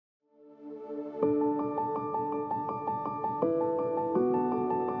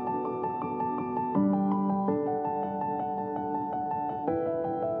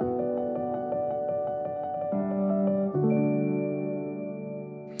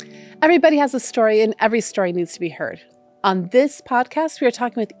Everybody has a story, and every story needs to be heard. On this podcast, we are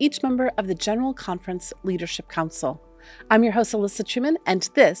talking with each member of the General Conference Leadership Council. I'm your host, Alyssa Truman, and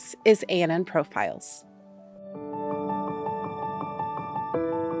this is ANN Profiles.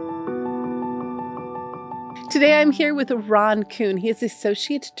 Today, I'm here with Ron Kuhn. He is the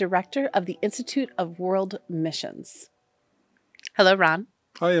Associate Director of the Institute of World Missions. Hello, Ron.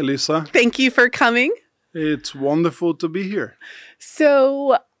 Hi, Alyssa. Thank you for coming. It's wonderful to be here.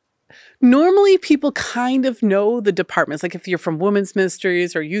 So, normally people kind of know the departments. Like if you're from women's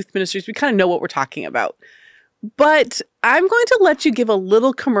ministries or youth ministries, we kind of know what we're talking about. But I'm going to let you give a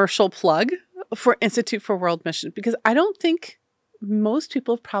little commercial plug for Institute for World Mission because I don't think most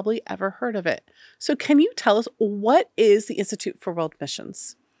people have probably ever heard of it. So can you tell us, what is the Institute for World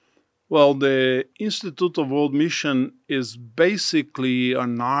Missions? Well, the Institute of World Mission is basically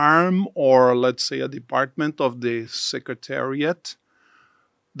an arm, or let's say a department of the Secretariat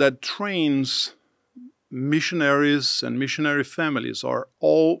that trains missionaries and missionary families, or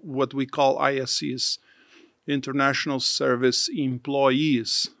all what we call ISEs, International Service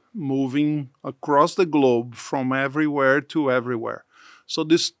Employees, moving across the globe from everywhere to everywhere. So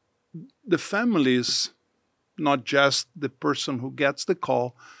the families, not just the person who gets the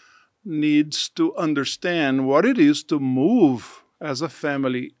call, needs to understand what it is to move as a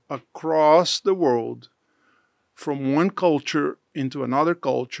family across the world from one culture into another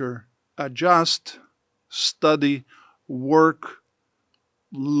culture, adjust, study, work,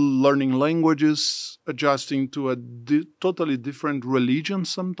 learning languages, adjusting to a totally different religion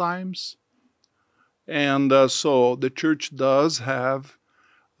sometimes. And so the church does have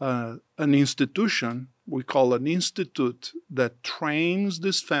an institution, we call an institute, that trains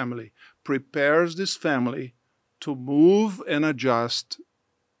this family, prepares this family to move and adjust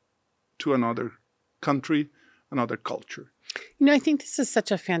to another country, another culture. You know, I think this is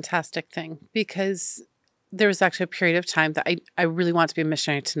such a fantastic thing because there was actually a period of time that I really wanted to be a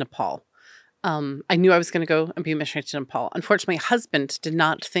missionary to Nepal. I knew I was going to go and be a missionary to Nepal. Unfortunately, my husband did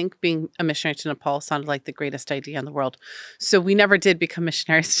not think being a missionary to Nepal sounded like the greatest idea in the world. So we never did become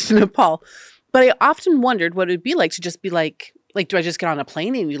missionaries to Nepal. But I often wondered what it would be like to just be like, do I just get on a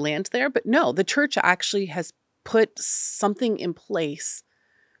plane and you land there? But no, the church actually has put something in place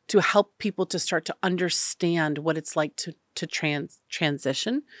to help people to start to understand what it's like to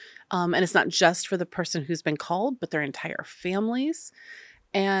transition. And it's not just for the person who's been called, but their entire families.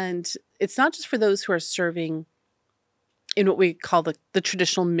 And it's not just for those who are serving in what we call the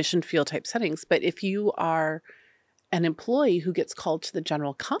traditional mission field type settings, but if you are an employee who gets called to the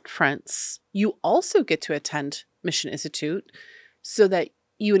General Conference, you also get to attend Mission Institute so that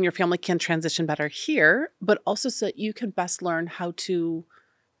you and your family can transition better here, but also so that you can best learn how to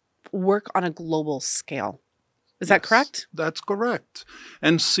work on a global scale. Is that correct? That's correct.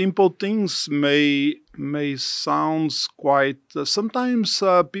 And simple things may sound quite, sometimes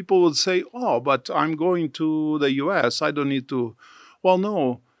people would say, oh, but I'm going to the US, I don't need to. Well,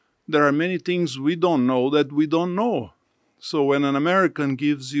 no, there are many things we don't know that we don't know. So when an American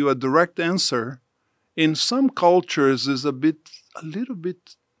gives you a direct answer, in some cultures is a little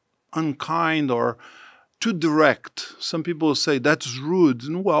bit unkind or too direct. Some people say that's rude.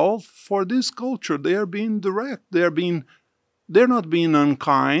 Well, for this culture, they are being direct. They're not being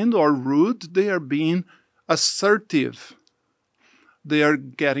unkind or rude. They are being assertive. They are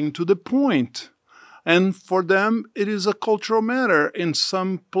getting to the point. And for them, it is a cultural matter. In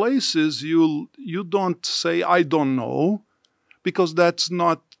some places, you don't say, I don't know, because that's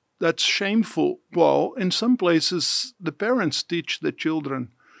shameful. Well, in some places, the parents teach the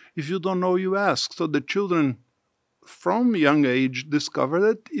children, if you don't know, you ask. So the children from young age discover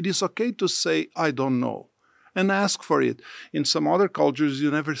that it is okay to say, I don't know, and ask for it. In some other cultures,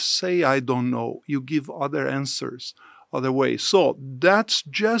 you never say, I don't know. You give other answers, other ways. So that's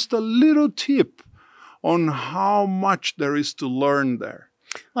just a little tip on how much there is to learn there.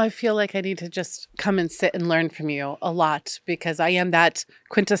 Well, I feel like I need to just come and sit and learn from you a lot because I am that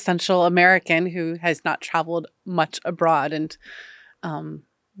quintessential American who has not traveled much abroad. And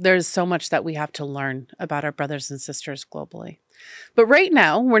there's so much that we have to learn about our brothers and sisters globally. But right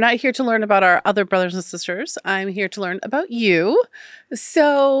now, we're not here to learn about our other brothers and sisters. I'm here to learn about you.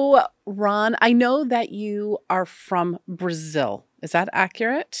 So, Ron, I know that you are from Brazil. Is that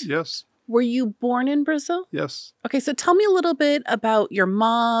accurate? Yes. Were you born in Brazil? Yes. Okay, so tell me a little bit about your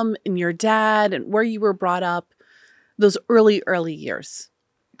mom and your dad and where you were brought up, those early years.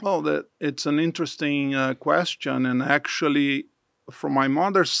 Well, it's an interesting question. And actually, from my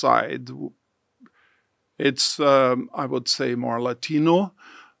mother's side, it's, I would say, more Latino,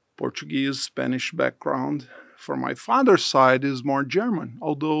 Portuguese, Spanish background for my father's side is more German.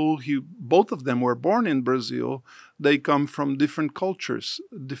 Although both of them were born in Brazil, they come from different cultures,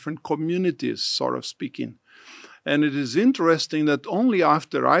 different communities, sort of speaking. And it is interesting that only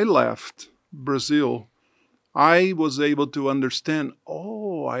after I left Brazil, I was able to understand,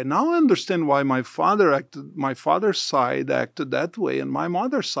 I now understand why my father's side acted that way and my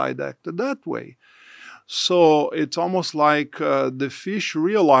mother's side acted that way. So it's almost like the fish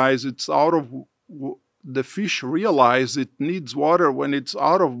realize it needs water when it's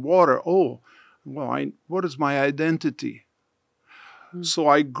out of water. What is my identity? So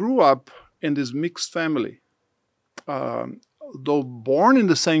I grew up in this mixed family. Though born in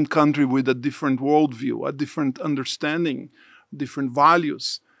the same country with a different worldview, a different understanding, different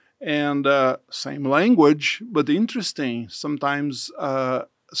values, and same language, but interesting, sometimes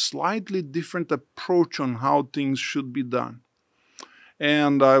slightly different approach on how things should be done.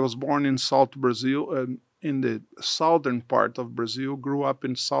 And I was born in South Brazil, in the southern part of Brazil, grew up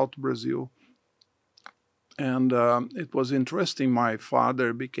in South Brazil. And it was interesting. My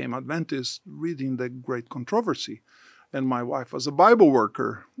father became Adventist reading the Great Controversy. And my wife was a Bible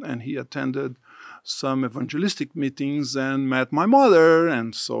worker, and he attended some evangelistic meetings and met my mother.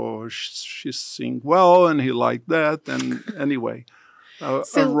 And so she sang well, and he liked that. And anyway, a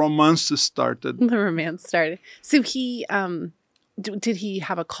romance started. The romance started. So he, did he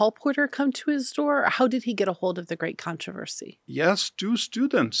have a colporteur come to his door? Or how did he get a hold of the Great Controversy? Yes, 2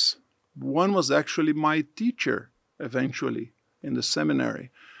 students. One was actually my teacher eventually in the seminary.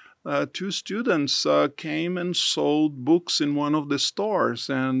 2 students came and sold books in one of the stores,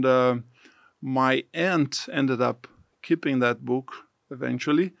 and my aunt ended up keeping that book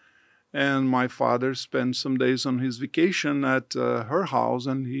eventually, and my father spent some days on his vacation at her house,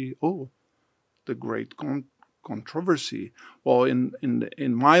 and the Great Controversy. Well,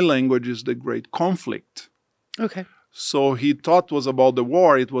 in my language is the Great Conflict. Okay. So he thought it was about the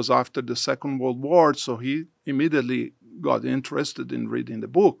war. It was after the Second World War, so he immediately got interested in reading the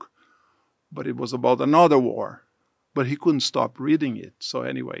book. But it was about another war. But he couldn't stop reading it. So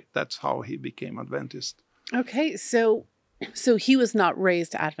anyway, that's how he became Adventist. Okay, so he was not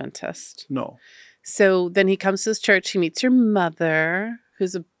raised Adventist. No. So then he comes to his church. He meets your mother,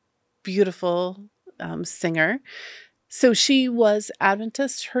 who's a beautiful singer. So she was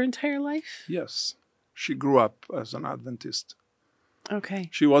Adventist her entire life? Yes. She grew up as an Adventist. Okay.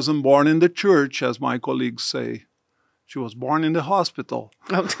 She wasn't born in the church, as my colleagues say. She was born in the hospital.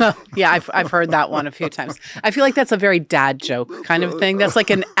 Oh, yeah, I've heard that one a few times. I feel like that's a very dad joke kind of thing. That's like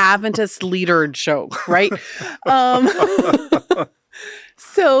an Adventist leader joke, right?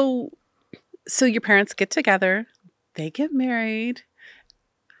 So your parents get together. They get married.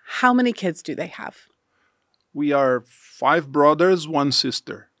 How many kids do they have? We are 5 brothers, 1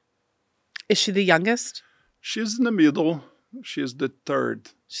 sister. Is she the youngest? She's in the middle. She's the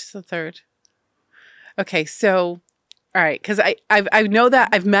third. She's the third. Okay, so, all right, because I know that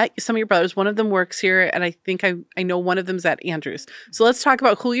I've met some of your brothers. One of them works here, and I think I know one of them's at Andrews. So let's talk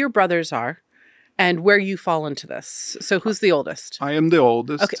about who your brothers are and where you fall into this. So who's the oldest? I am the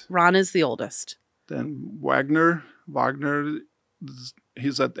oldest. Okay, Ron is the oldest. Then Wagner,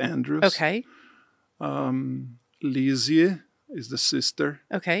 he's at Andrews. Okay. Lizzie is the sister.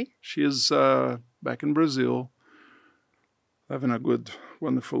 Okay. She is back in Brazil, having a good,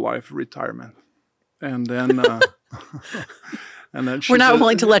 wonderful life, retirement. And then, we're not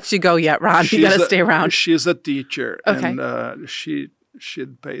willing to let you go yet, Ron. You got to stay around. She's a teacher, okay. And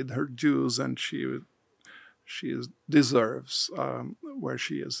she'd paid her dues, and she deserves where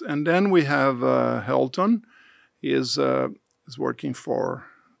she is. And then we have Helton. He is working for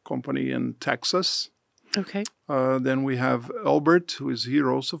a company in Texas. Okay. Then we have Albert, who is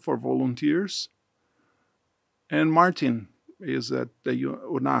here also for volunteers. And Martin is at the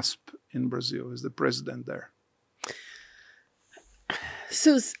UNASP in Brazil, is the president there.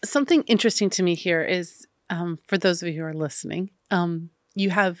 So something interesting to me here is, for those of you who are listening, you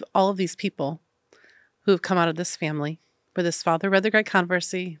have all of these people who have come out of this family where this father read the Great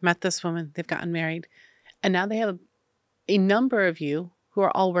Controversy, met this woman, they've gotten married, and now they have a number of you who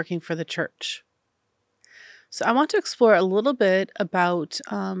are all working for the church. So I want to explore a little bit about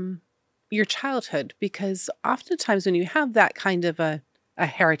your childhood, because oftentimes when you have that kind of a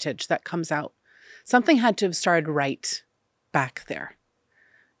heritage that comes out, something had to have started right back there.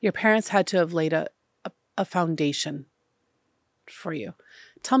 Your parents had to have laid a foundation for you.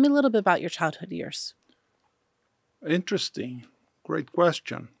 Tell me a little bit about your childhood years. Interesting. Great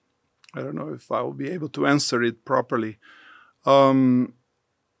question. I don't know if I will be able to answer it properly.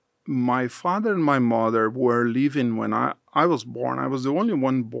 My father and my mother were living when I was born. I was the only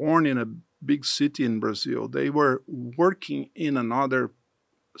one born in big city in Brazil. They were working in another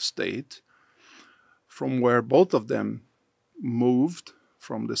state from where both of them moved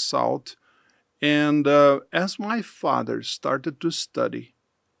from the south. And as my father started to study,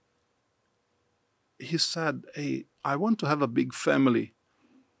 he said, hey, I want to have a big family,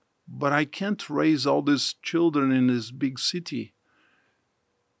 but I can't raise all these children in this big city.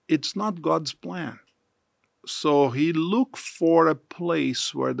 It's not God's plan. So he looked for a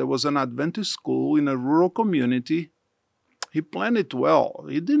place where there was an Adventist school in a rural community. He planned it well.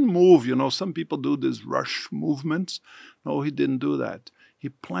 He didn't move. Some people do these rush movements. No, he didn't do that. He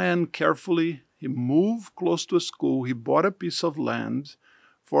planned carefully. He moved close to a school. He bought a piece of land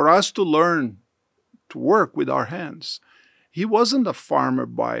for us to learn to work with our hands. He wasn't a farmer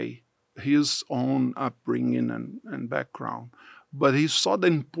by his own upbringing and background, but he saw the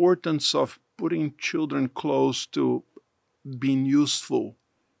importance of putting children close to being useful,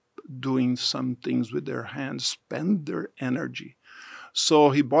 doing some things with their hands, spend their energy. So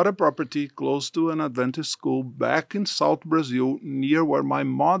he bought a property close to an Adventist school back in South Brazil, near where my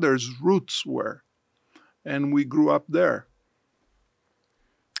mother's roots were. And we grew up there.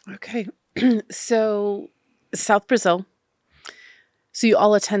 Okay. So South Brazil. So you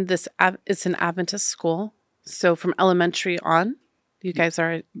all attend this, it's an Adventist school. So from elementary on, you guys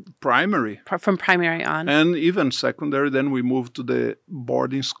are primary. From primary on. And even secondary. Then we moved to the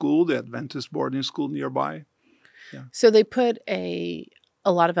boarding school, the Adventist boarding school nearby. Yeah. So they put a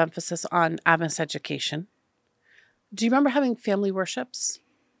lot of emphasis on Adventist education. Do you remember having family worships?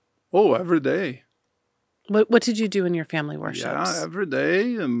 Oh, every day. What did you do in your family worships? Yeah, every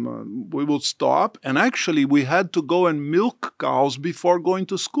day we would stop. And actually, we had to go and milk cows before going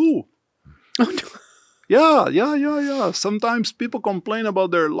to school. Oh, no. Yeah. Sometimes people complain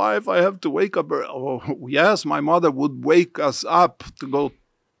about their life. I have to wake up. Oh, yes, my mother would wake us up to go.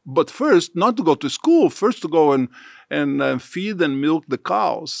 But first, not to go to school. First to go and feed and milk the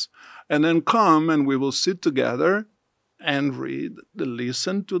cows. And then come and we will sit together and read,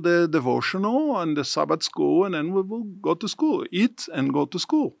 listen to the devotional and the Sabbath school. And then we will go to school, eat and go to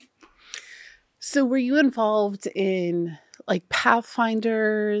school. So were you involved in like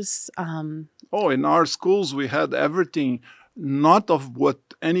Pathfinders? Oh, in our schools, we had everything, not of what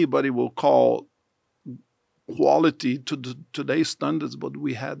anybody will call quality to today's standards, but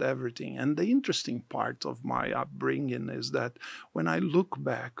we had everything. And the interesting part of my upbringing is that when I look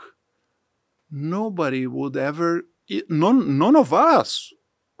back, nobody would ever, none of us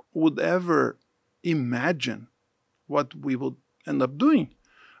would ever imagine what we would end up doing,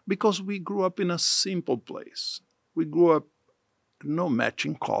 because we grew up in a simple place. We grew up no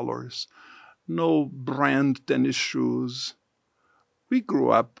matching colors, no brand tennis shoes. We grew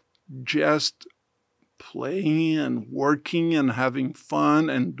up just playing and working and having fun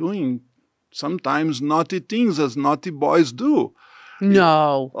and doing sometimes naughty things as naughty boys do.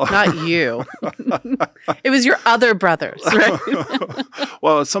 No, not you. It was your other brothers, right?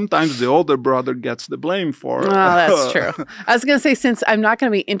 Well, sometimes the older brother gets the blame for it. Oh, that's true. I was going to say, since I'm not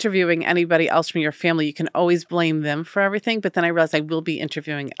going to be interviewing anybody else from your family, you can always blame them for everything. But then I realized I will be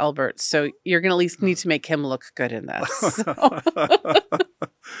interviewing Albert. So you're going to at least need to make him look good in this.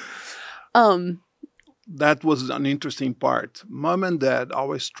 That was an interesting part. Mom and Dad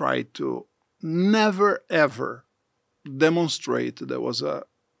always tried to never, ever demonstrate there was a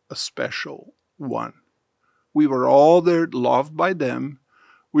special one. We were all there, loved by them.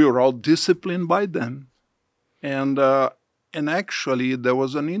 We were all disciplined by them. And actually, there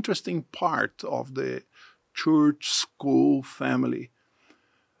was an interesting part of the church, school, family.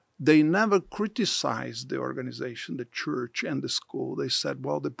 They never criticized the organization, the church and the school. They said,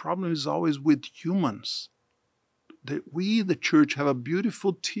 well, the problem is always with humans. We, the church, have a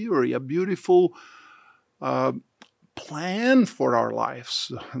beautiful theory, a beautiful plan for our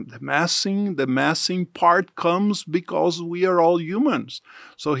lives. The massing part comes because we are all humans.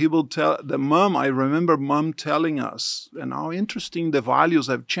 So he will tell I remember Mom telling us, and how interesting the values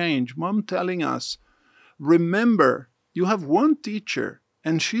have changed. Mom telling us, remember, you have one teacher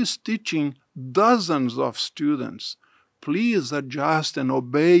and she's teaching dozens of students. Please adjust and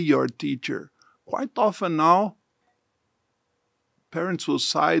obey your teacher. Quite often now, parents will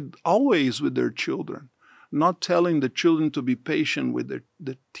side always with their children, not telling the children to be patient with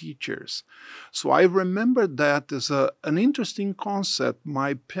the teachers. So I remember that as an interesting concept.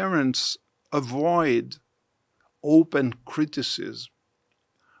 My parents avoid open criticism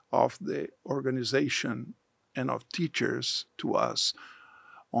of the organization and of teachers to us.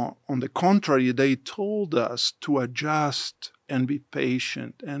 On the contrary, they told us to adjust and be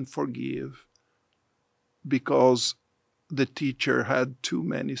patient and forgive, because the teacher had too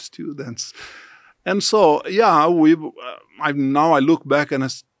many students. And so, yeah, now I look back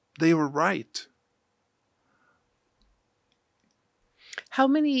and they were right. How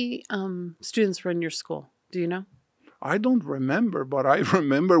many students were in your school? Do you know? I don't remember, but I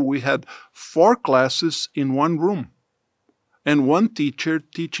remember we had 4 classes in one room and one teacher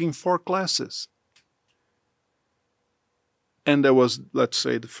teaching 4 classes. And there was, let's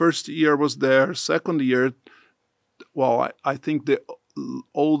say, the first year was there, second year, well, I think the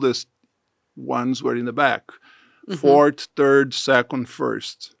oldest ones were in the back. Mm-hmm. Fourth, third, second,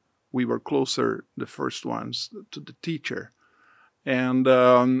 first. We were closer, the first ones, to the teacher. And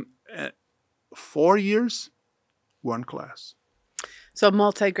 4 years, 1 class. So a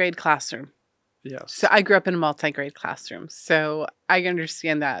multi-grade classroom. Yes. So I grew up in a multi-grade classroom, so I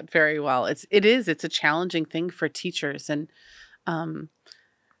understand that very well. It's a challenging thing for teachers, and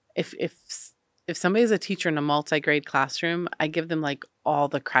if somebody's a teacher in a multi-grade classroom, I give them like all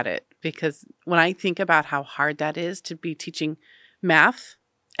the credit, because when I think about how hard that is to be teaching math,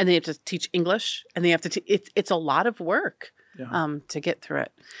 and they have to teach English, and they have to it's a lot of work to get through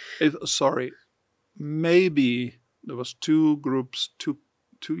it. Maybe there was 2 groups, 2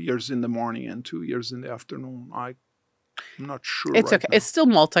 years in the morning and 2 years in the afternoon. I'm not sure. It's okay. Now. It's still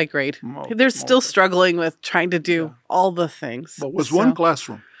multi-grade. They're still struggling with trying to do all the things. But it was 1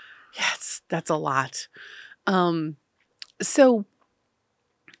 classroom. Yes, that's a lot. So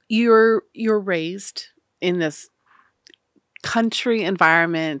you're raised in this country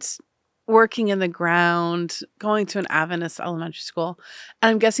environment, working in the ground, going to an Adventist elementary school, and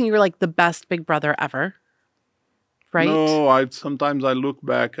I'm guessing you were like the best big brother ever. Right? No, sometimes I look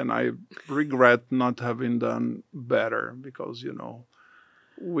back and I regret not having done better, because,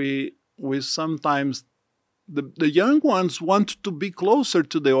 we sometimes, the young ones want to be closer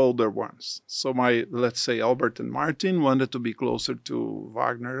to the older ones. So let's say Albert and Martin wanted to be closer to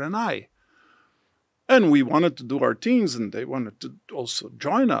Wagner and I. And we wanted to do our things, and they wanted to also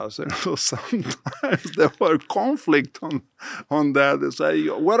join us. And so sometimes there were conflict on that. They say,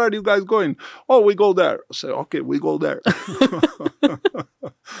 "Where are you guys going?" "Oh, we go there." I say, "Okay, we go there."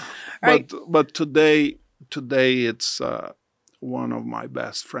 Right. But today it's one of my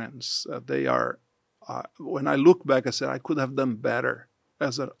best friends. They are. When I look back, I said I could have done better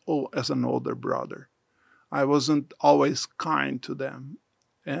as an older brother. I wasn't always kind to them,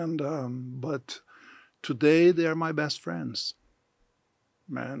 but. Today, they are my best friends.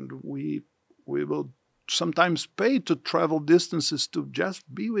 And we will sometimes pay to travel distances to just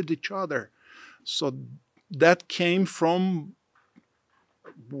be with each other. So that came from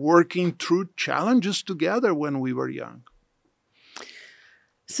working through challenges together when we were young.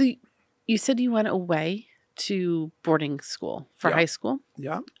 So you said you went away to boarding school for high school?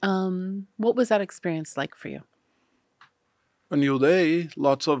 Yeah. What was that experience like for you? A new day,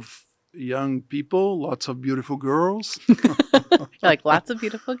 lots of young people, lots of beautiful girls. Like lots of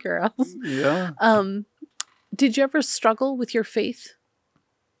beautiful girls. Yeah. Did you ever struggle with your faith?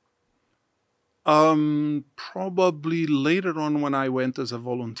 Probably later on, when I went as a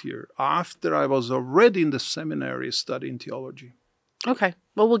volunteer, after I was already in the seminary studying theology. Okay.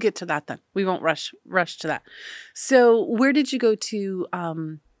 Well, we'll get to that then. We won't rush to that. So where did you go to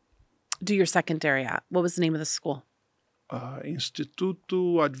do your secondary at? What was the name of the school?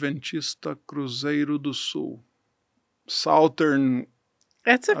 Instituto Adventista Cruzeiro do Sul. Southern.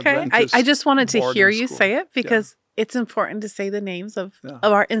 That's okay. I just wanted to hear you say it, because it's important to say the names of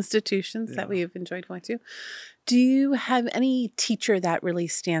our institutions that we have enjoyed going to. Do you have any teacher that really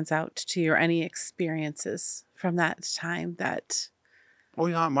stands out to you, or any experiences from that time that... Oh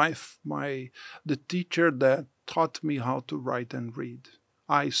yeah, the teacher that taught me how to write and read.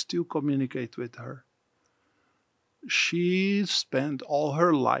 I still communicate with her. She spent all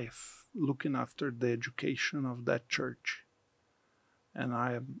her life looking after the education of that church. And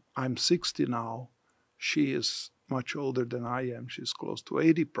I'm 60 now. She is much older than I am. She's close to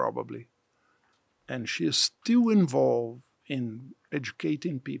 80 probably. And she is still involved in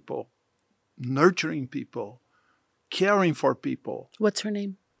educating people, nurturing people, caring for people. What's her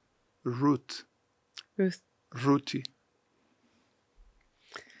name? Ruth. Ruthie.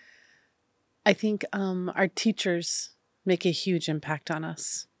 I think our teachers make a huge impact on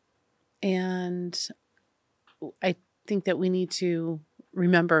us. And I think that we need to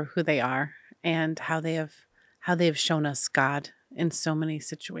remember who they are and how they have shown us God in so many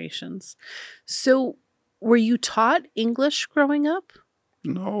situations. So were you taught English growing up?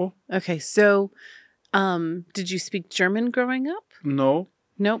 No. Okay, so did you speak German growing up? No.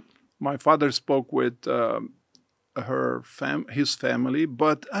 Nope. My father spoke with his family,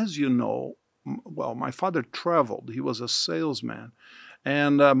 but as you know, well, my father traveled. He was a salesman.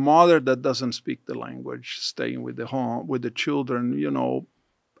 And a mother that doesn't speak the language, staying with the home, with the children,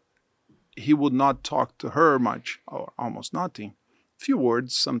 he would not talk to her much, or almost nothing. Few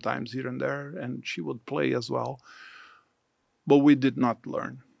words sometimes here and there, and she would play as well. But we did not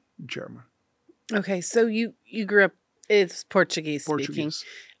learn German. Okay, so you grew up, it's Portuguese speaking. Portuguese.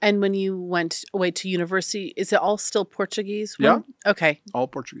 And when you went away to university, is it all still Portuguese? Yeah. Okay. All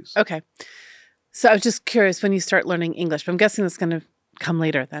Portuguese. Okay. So I was just curious when you start learning English, but I'm guessing that's going to come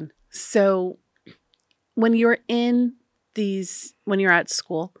later then. So when you're when you're at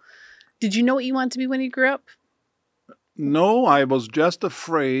school, did you know what you wanted to be when you grew up? No, I was just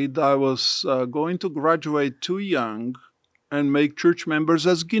afraid I was going to graduate too young and make church members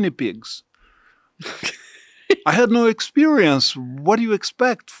as guinea pigs. I had no experience. What do you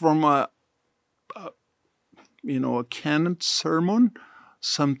expect from a canned sermon?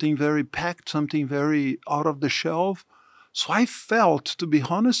 Something very packed, something very out of the shelf. So I felt, to be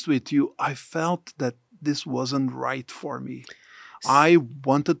honest with you, I felt that this wasn't right for me. I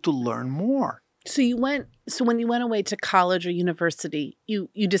wanted to learn more. So when you went away to college or university, you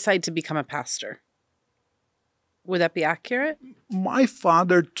decided to become a pastor. Would that be accurate? My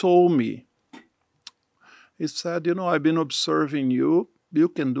father told me, he said, I've been observing you. You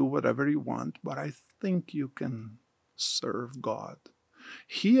can do whatever you want, but I think you can serve God.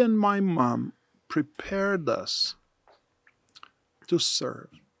 He and my mom prepared us to serve.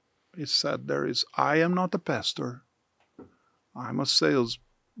 He said, I am not a pastor. I'm a sales,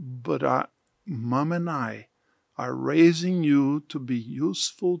 but Mom and I are raising you to be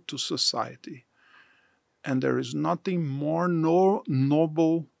useful to society. And there is nothing more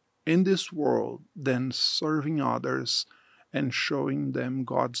noble in this world than serving others and showing them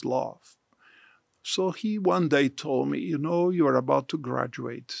God's love. So he one day told me, you are about to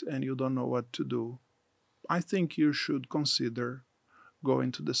graduate and you don't know what to do. I think you should consider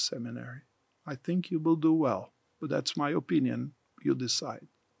going to the seminary. I think you will do well, but that's my opinion. You decide.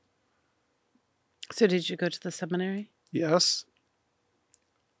 So did you go to the seminary? Yes.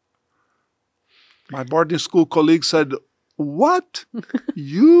 My boarding school colleague said, "What?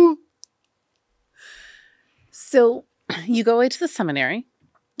 You?" So you go away to the seminary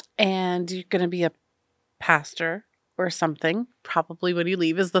and you're going to be a pastor or something, probably when you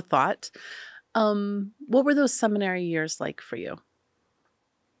leave is the thought. What were those seminary years like for you?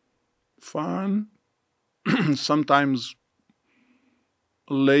 Fun. Sometimes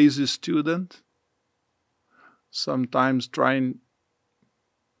lazy student. Sometimes trying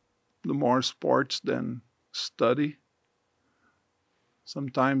more sports than study.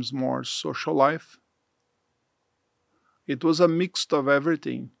 Sometimes more social life. It was a mix of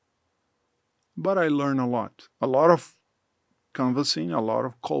everything. But I learned a lot. A lot of canvassing, a lot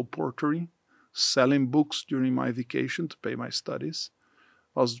of colporteuring, selling books during my vacation to pay my studies.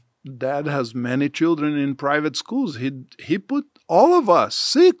 Dad has many children in private schools. He put all of us,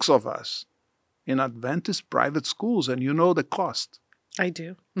 6 of us, in Adventist private schools, and you know the cost. I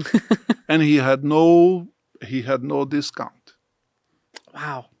do. And he had no discount.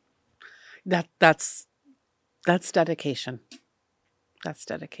 Wow. That's dedication. That's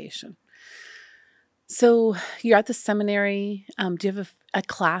dedication. So you're at the seminary. Do you have a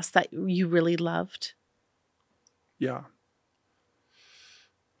class that you really loved? Yeah.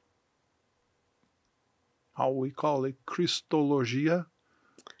 How we call it, Christologia,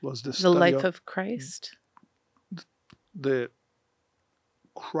 was the study life of Christ? The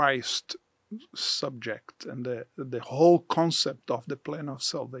Christ subject and the whole concept of the plan of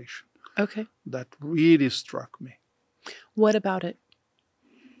salvation. Okay. That really struck me. What about it?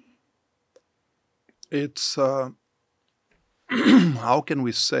 It's, how can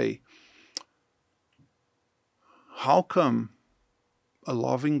we say, how come a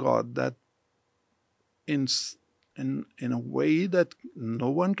loving God that in a way that no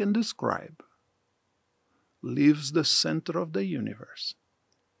one can describe leaves the center of the universe,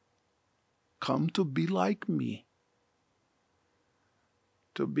 come to be like me,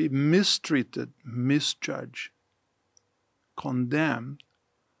 to be mistreated, misjudged, condemned,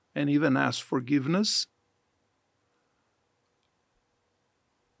 and even ask forgiveness.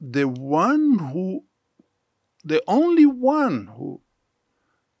 The only one who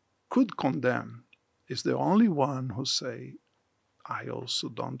could condemn is the only one who say, I also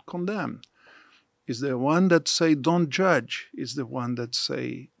don't condemn. Is the one that say, don't judge. Is the one that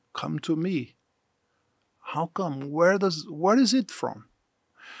say, come to me. How come? Where is it from?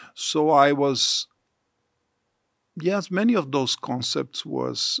 So I was, yes, many of those concepts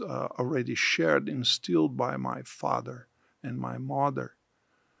was already shared, instilled by my father and my mother.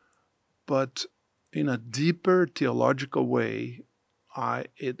 but in a deeper theological way,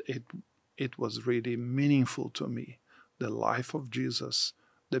 it was really meaningful to me. The life of Jesus,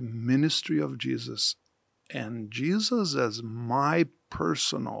 the ministry of Jesus, and Jesus as my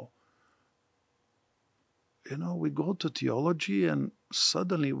personal. We go to theology and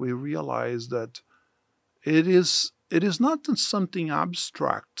suddenly we realize that it is not something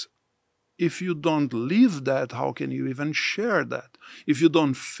abstract. If you don't live that, how can you even share that? If you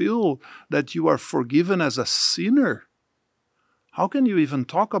don't feel that you are forgiven as a sinner, how can you even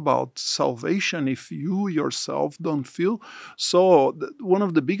talk about salvation if you yourself don't feel? So one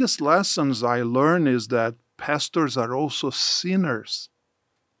of the biggest lessons I learned is that pastors are also sinners.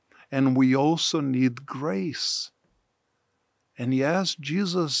 And we also need grace. And yes,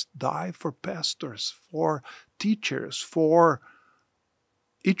 Jesus died for pastors, for teachers, for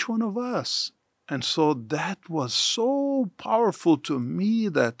each one of us. And so that was so powerful to me,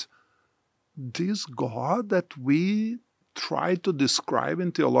 that this God that we try to describe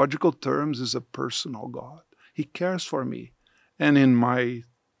in theological terms is a personal God. He cares for me. And in my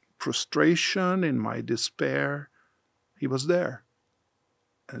frustration, in my despair, he was there.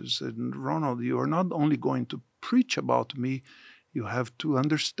 I said, Ronald, you are not only going to preach about me, you have to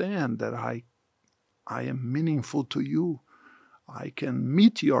understand that I am meaningful to you. I can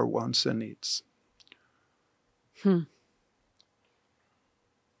meet your wants and needs. I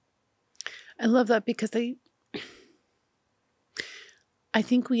love that, because I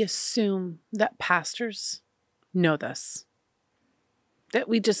think we assume that pastors know this. That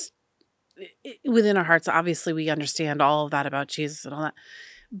we just, within our hearts, obviously we understand all of that about Jesus and all that.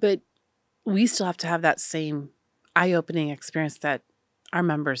 But we still have to have that same eye-opening experience that our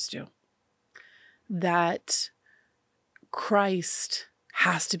members do. That Christ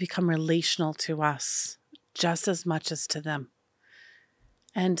has to become relational to us just as much as to them.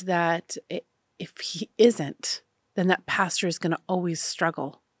 And that if he isn't, then that pastor is going to always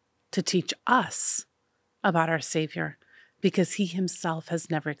struggle to teach us about our Savior, because he himself has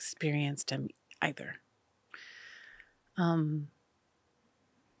never experienced him either. And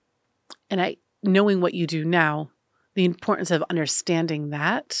knowing what you do now, the importance of understanding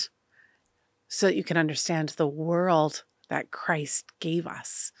that, so that you can understand the world that Christ gave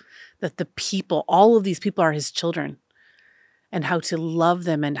us, that the people, all of these people are his children, and how to love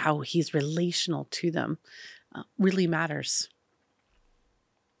them and how he's relational to them really matters.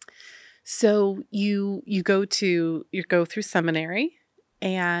 So you go through seminary,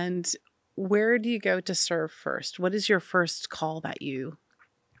 and where do you go to serve first? What is your first call that you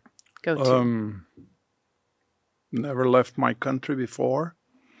go to? Never left my country before.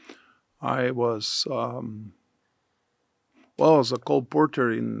 I was as a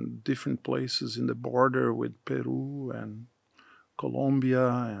colporteur in different places in the border with Peru and Colombia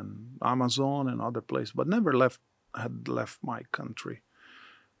and Amazon and other places, but never had left my country.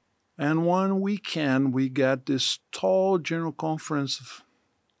 And one weekend we got this tall General Conference of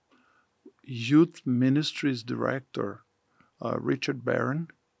Youth Ministries Director, Richard Barron,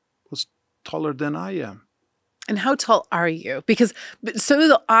 was taller than I am. And how tall are you? Because so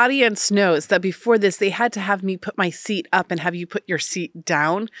the audience knows that before this, they had to have me put my seat up and have you put your seat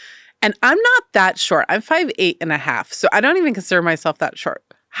down. And I'm not that short. I'm 5'8.5", so I don't even consider myself that short.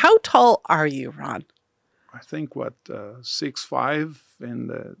 How tall are you, Ron? I think 6'5" in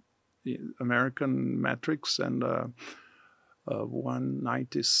the American metrics, and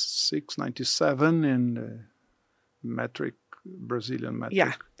 196, 97 in the metric, Brazilian metric.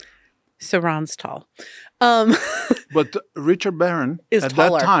 Yeah. So Ron's tall. But Richard Barron at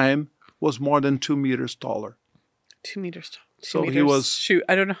taller. that time was more than 2 meters taller. 2 meters tall. So meters. he was. Shoot,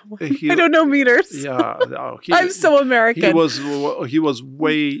 I don't know. I don't know meters. Yeah, I'm so American. He was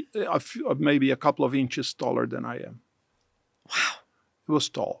way maybe a couple of inches taller than I am. Wow. He was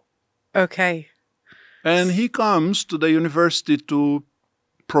tall. Okay. And he comes to the university to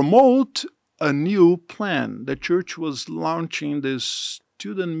promote a new plan. The church was launching this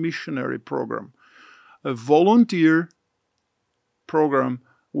student missionary program, a volunteer program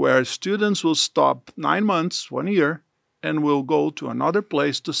where students will stop 9 months, 1 year, and will go to another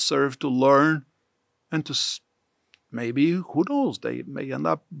place to serve, to learn, and to maybe, who knows, they may end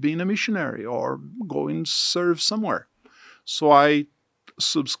up being a missionary or go and serve somewhere. So I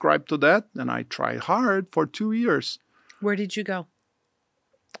subscribed to that, and I tried hard for 2 years. Where did you go?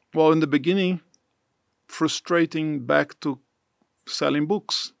 Well, in the beginning, frustrating, back to selling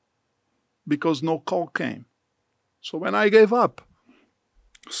books because no call came. So when I gave up,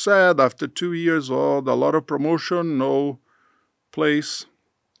 sad after 2 years, a lot of promotion, no place.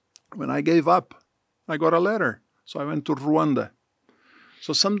 When I gave up, I got a letter. So I went to Rwanda.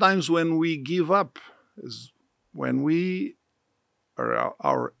 So sometimes when we give up, is when we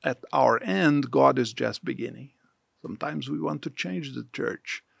are at our end, God is just beginning. Sometimes we want to change the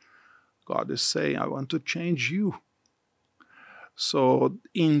church. God is saying, I want to change you. So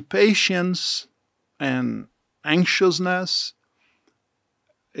impatience and anxiousness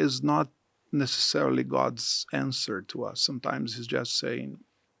is not necessarily God's answer to us. Sometimes he's just saying,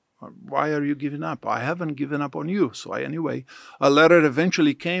 why are you giving up? I haven't given up on you. So anyway, a letter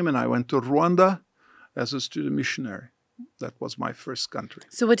eventually came and I went to Rwanda as a student missionary. That was my first country.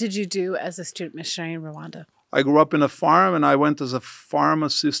 So what did you do as a student missionary in Rwanda? I grew up in a farm and I went as a farm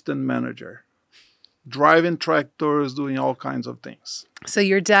assistant manager, driving tractors, doing all kinds of things. So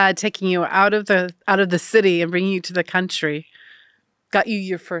your dad taking you out of the city and bringing you to the country got you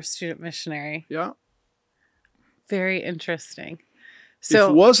your first student missionary. Yeah. Very interesting. So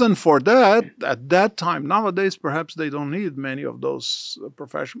if it wasn't for that, at that time, nowadays perhaps they don't need many of those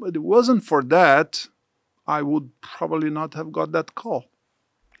professionals, but if it wasn't for that, I would probably not have got that call.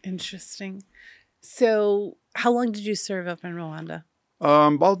 Interesting. So how long did you serve up in Rwanda?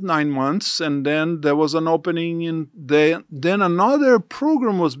 About 9 months, and then there was an opening then another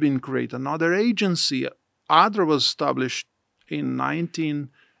program was being created, another agency. ADRA was established in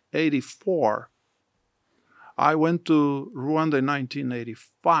 1984. I went to Rwanda in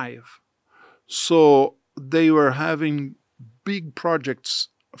 1985. So they were having big projects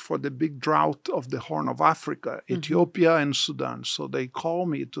for the big drought of the Horn of Africa, Ethiopia and Sudan. So they called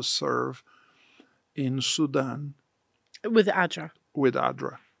me to serve in Sudan. With ADRA? With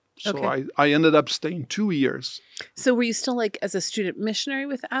ADRA. So okay. I ended up staying 2 years. So were you still like as a student missionary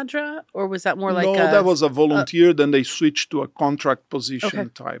with ADRA, or was that more like No, that was a volunteer. Then they switched to a contract position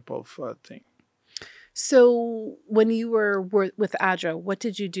type of thing. So when you were with ADRA, what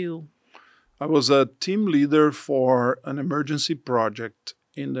did you do? I was a team leader for an emergency project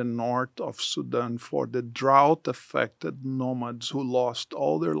in the north of Sudan for the drought-affected nomads who lost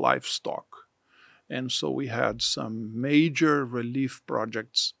all their livestock. And so we had some major relief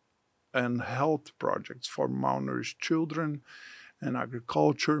projects and health projects for malnourished children and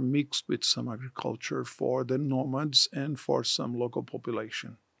agriculture mixed with some agriculture for the nomads and for some local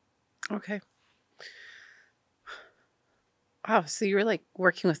population. Okay. Wow, so you were like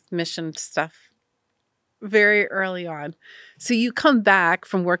working with mission stuff very early on. So you come back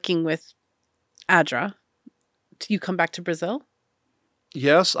from working with ADRA. You come back to Brazil?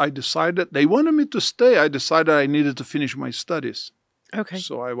 Yes, I decided. They wanted me to stay. I decided I needed to finish my studies. Okay.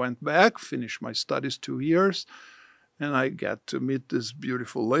 So I went back, finished my studies 2 years, and I got to meet this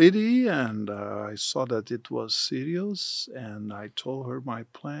beautiful lady, and I saw that it was serious, and I told her my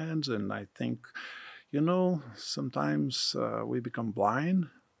plans, and I think, sometimes we become blind,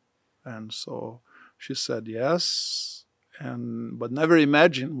 and so she said yes, but never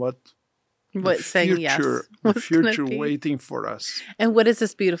imagine what saying yes the future waiting for us. And what is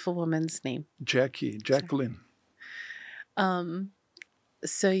this beautiful woman's name? Jacqueline.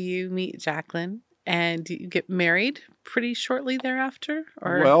 So you meet Jacqueline and you get married pretty shortly thereafter?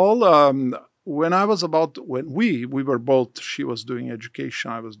 Or? Well, we were both, she was doing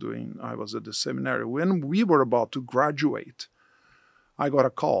education, I was at the seminary. When we were about to graduate, I got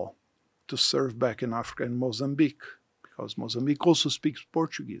a call to serve back in Africa in Mozambique, because Mozambique also speaks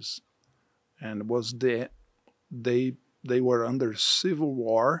Portuguese. And they were under civil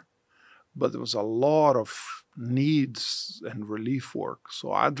war, but there was a lot of needs and relief work. So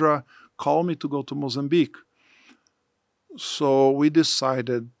ADRA called me to go to Mozambique. So we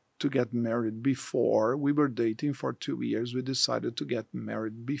decided to get married before. We were dating for 2 years. We decided to get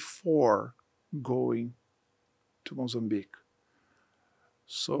married before going to Mozambique.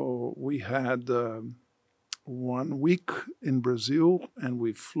 So we had 1 week in Brazil, and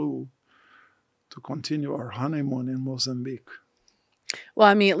we flew to continue our honeymoon in Mozambique. Well,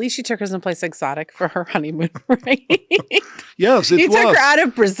 I mean, at least you took her someplace exotic for her honeymoon, right? Yes, it was. You took her out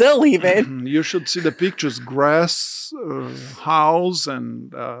of Brazil even. You should see the pictures. Grass, house,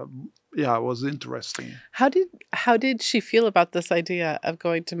 and it was interesting. How did she feel about this idea of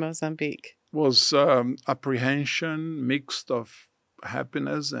going to Mozambique? It was apprehension mixed of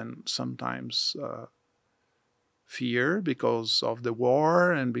happiness and sometimes fear because of the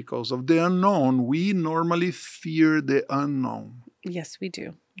war and because of the unknown. We normally fear the unknown. Yes, we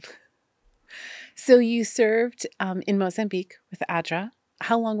do. So you served in Mozambique with ADRA.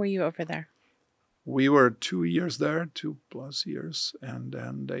 How long were you over there? We were 2 years there, 2+ years. And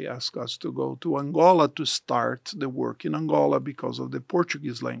then they asked us to go to Angola to start the work in Angola because of the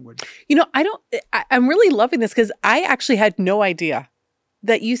Portuguese language. I'm really loving this because I actually had no idea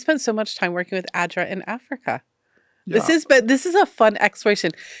that you spent so much time working with ADRA in Africa. This Yeah. is a fun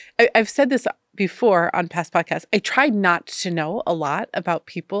exploration. I've said this before on past podcasts. I try not to know a lot about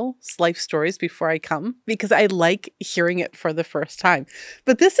people's life stories before I come because I like hearing it for the first time.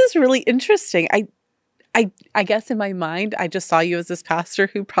 But this is really interesting. I guess in my mind, I just saw you as this pastor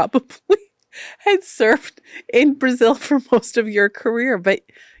who probably had served in Brazil for most of your career, but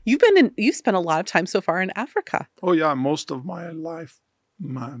you've spent a lot of time so far in Africa. Oh, yeah. Most of my life,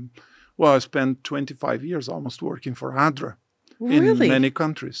 I spent 25 years almost working for ADRA in Really? many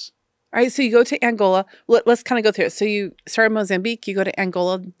countries. All right, so you go to Angola. Let's kind of go through it. So you start in Mozambique, you go to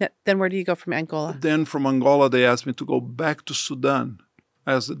Angola. Then where do you go from Angola? Then from Angola, they asked me to go back to Sudan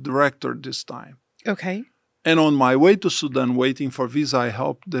as the director this time. Okay. And on my way to Sudan, waiting for visa, I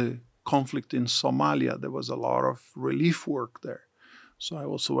helped the conflict in Somalia. There was a lot of relief work there. So I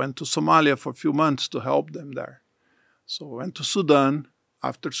also went to Somalia for a few months to help them there. So I went to Sudan.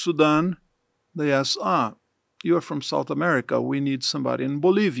 After Sudan, they asked, you are from South America. We need somebody in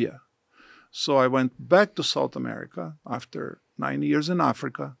Bolivia. So I went back to South America after 9 years in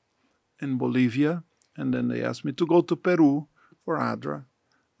Africa, in Bolivia. And then they asked me to go to Peru for ADRA.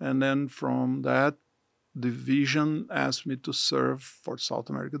 And then from that division asked me to serve for South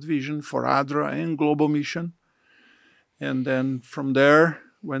America Division, for ADRA and Global Mission. And then from there,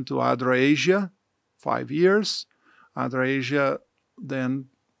 went to ADRA Asia, 5 years. ADRA Asia, then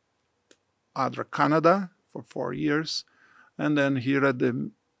ADRA Canada for 4 years. And then here at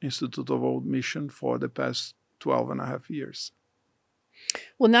the Institute of World Mission for the past 12 and a half years.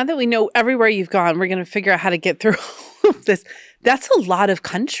 Well, now that we know everywhere you've gone, we're going to figure out how to get through all of this. That's a lot of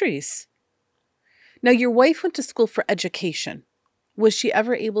countries. Now, your wife went to school for education. Was she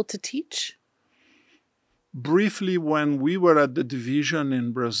ever able to teach? Briefly, when we were at the division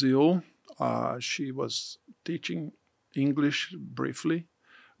in Brazil, she was teaching English briefly,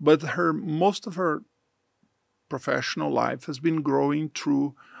 but most of her professional life has been growing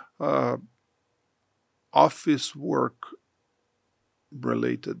through office work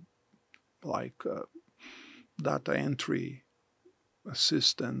related, like data entry,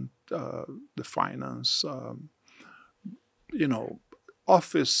 assistant, the finance,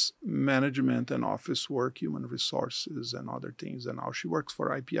 office management and office work, human resources and other things. And now she works for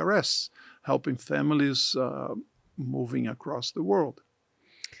IPRS, helping families moving across the world.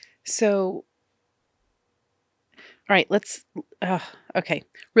 So, all right, okay,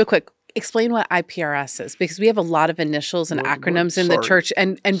 real quick. Explain what IPRS is, because we have a lot of initials and acronyms in the church,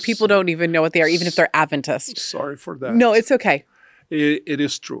 and people don't even know what they are, even if they're Adventists. Sorry for that. No, it's okay. It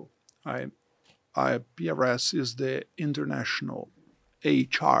is true. IPRS is the international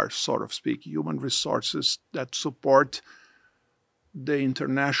HR, so to speak, human resources that support the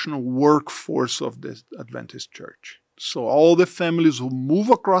international workforce of the Adventist Church. So all the families who move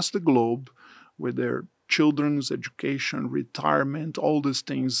across the globe with their children's education, retirement, all these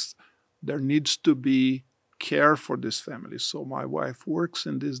things, there needs to be care for this family. So my wife works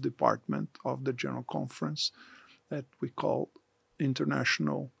in this department of the General Conference that we call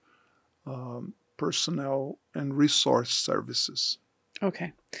International Personnel and Resource Services.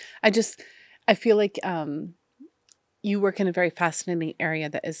 Okay. I feel like you work in a very fascinating area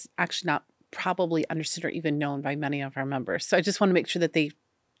that is actually not probably understood or even known by many of our members. So I just want to make sure that they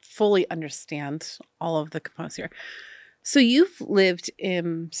fully understand all of the components here. So you've lived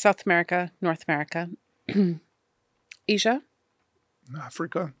in South America, North America, Asia,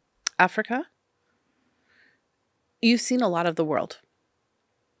 Africa. You've seen a lot of the world.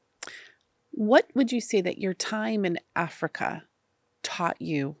 What would you say that your time in Africa taught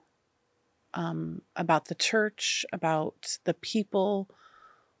you about the church, about the people?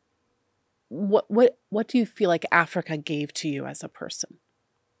 What do you feel like Africa gave to you as a person?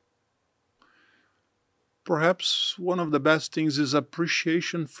 Perhaps one of the best things is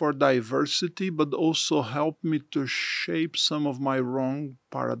appreciation for diversity, but also help me to shape some of my wrong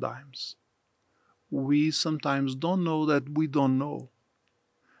paradigms. We sometimes don't know that we don't know.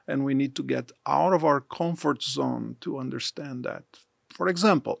 And we need to get out of our comfort zone to understand that. For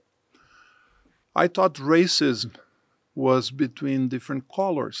example, I thought racism was between different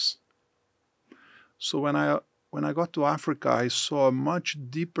colors. So when I got to Africa, I saw a much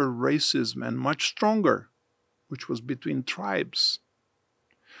deeper racism and much stronger, which was between tribes.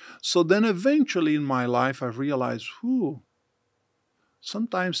 So then eventually in my life, I realized,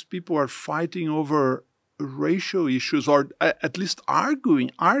 sometimes people are fighting over racial issues, or at least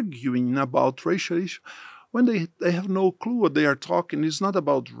arguing about racial issues, when they have no clue what they are talking. It's not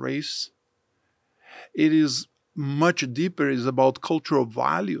about race. It is much deeper. It's about cultural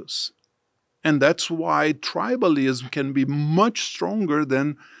values. And that's why tribalism can be much stronger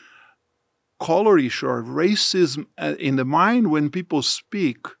than color issue or racism. In the mind, when people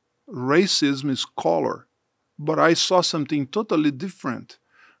speak, racism is color. But I saw something totally different,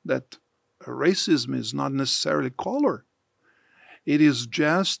 that racism is not necessarily color. It is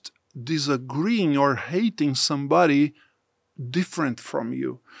just disagreeing or hating somebody different from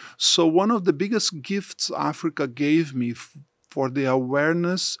you. So one of the biggest gifts Africa gave me for the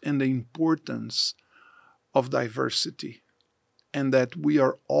awareness and the importance of diversity, and that we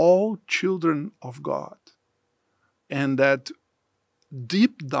are all children of God, and that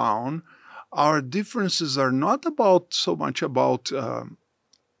deep down our differences are not so much about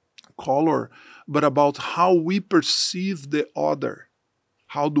color, but about how we perceive the other,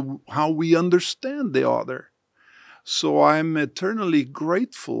 how we understand the other. So I'm eternally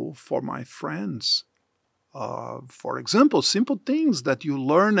grateful for my friends. For example, simple things that you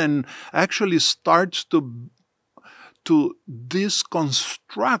learn and actually starts to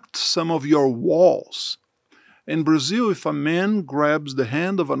deconstruct some of your walls. In Brazil, if a man grabs the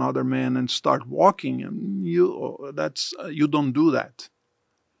hand of another man and start walking, and you don't do that.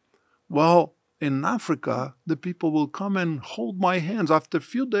 Well, in Africa, the people will come and hold my hands. After a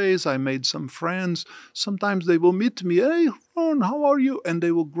few days, I made some friends. Sometimes they will meet me. Hey, Ron, how are you? And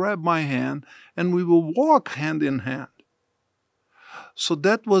they will grab my hand, and we will walk hand in hand. So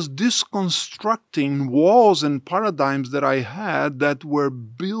that was deconstructing walls and paradigms that I had that were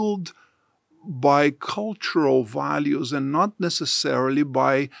built by cultural values and not necessarily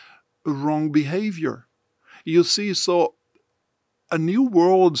by wrong behavior. You see, so a new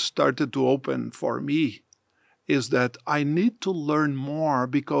world started to open for me, is that I need to learn more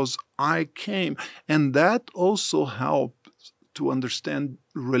because I came. And that also helped to understand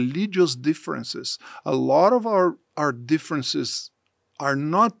religious differences. A lot of our differences are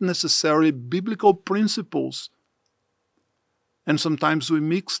not necessarily biblical principles, and sometimes we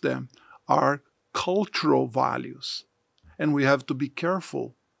mix them, are cultural values, and we have to be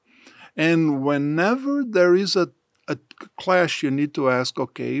careful. And whenever there is a clash, you need to ask,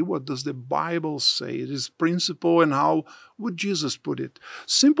 okay, what does the Bible say? It is principle, and how would Jesus put it?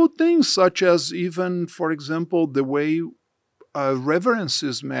 Simple things such as even, for example, the way reverence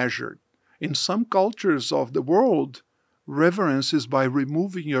is measured. In some cultures of the world, reverence is by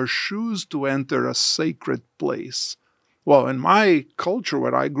removing your shoes to enter a sacred place. Well, in my culture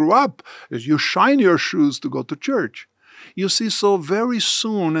where I grew up, is you shine your shoes to go to church. You see, so very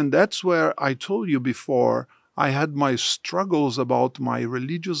soon, and that's where I told you before, I had my struggles about my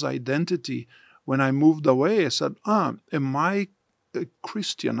religious identity. When I moved away, I said, am I a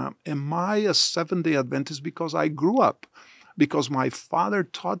Christian? Am I a Seventh-day Adventist because I grew up? Because my father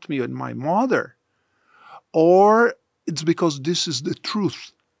taught me and my mother? Or it's because this is the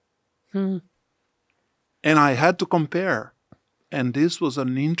truth? And I had to compare. And this was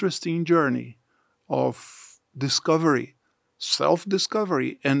an interesting journey of discovery,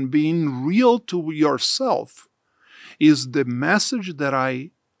 self-discovery, and being real to yourself. Is the message that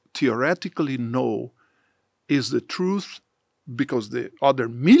I theoretically know is the truth, because the other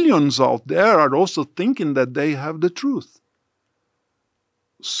millions out there are also thinking that they have the truth.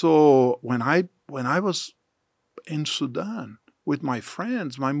 So when I was in Sudan, with my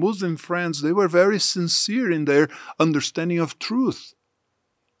friends, my Muslim friends, they were very sincere in their understanding of truth.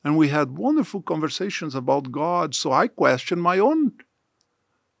 And we had wonderful conversations about God. So I questioned my own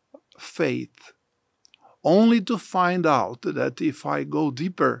faith, only to find out that if I go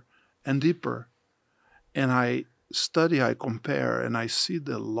deeper and deeper, and I study, I compare, and I see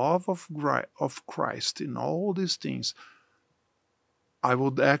the love of Christ in all these things, I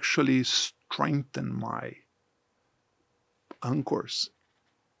would actually strengthen my anchors.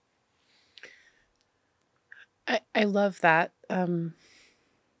 I love that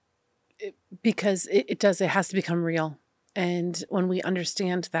because it has to become real. And when we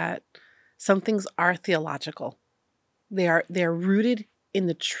understand that some things are theological, they're rooted in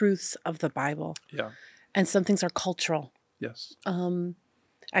the truths of the Bible. Yeah. And some things are cultural. Yes.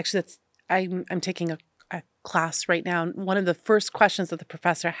 Actually, I'm taking a class right now. And one of the first questions that the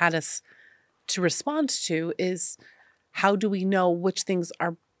professor had us to respond to is, how do we know which things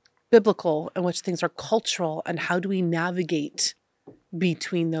are biblical and which things are cultural, and how do we navigate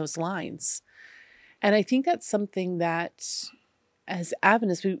between those lines? And I think that's something that, as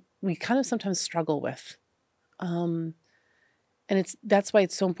Adventists, we kind of sometimes struggle with. And that's why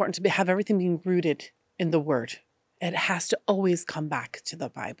it's so important to have everything being rooted in the Word. It has to always come back to the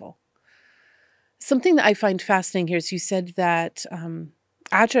Bible. Something that I find fascinating here is you said that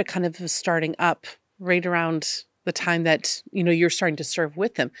ADRA kind of was starting up right around the time that you're starting to serve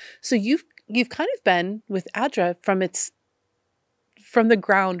with them. So you've kind of been with ADRA from its from the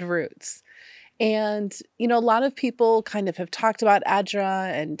ground roots. And, a lot of people kind of have talked about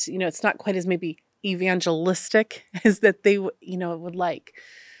ADRA and, it's not quite as maybe evangelistic as that they, would like.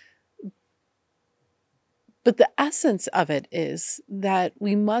 But the essence of it is that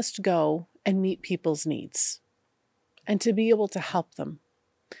we must go and meet people's needs and to be able to help them.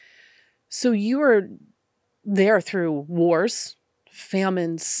 So you are there through wars,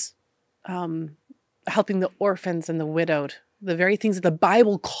 famines, helping the orphans and the widowed, the very things that the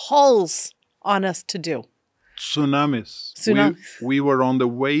Bible calls on us to do. Tsunamis. We were on the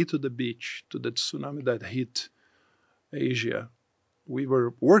way to the beach, to the tsunami that hit Asia. We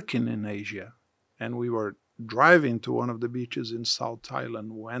were working in Asia, and we were driving to one of the beaches in South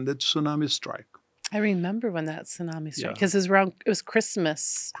Thailand when the tsunami struck. I remember when that tsunami struck, because it was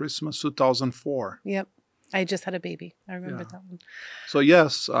Christmas. Christmas 2004. Yep. I just had a baby. I remember that one. So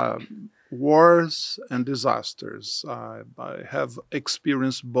yes, wars and disasters. I have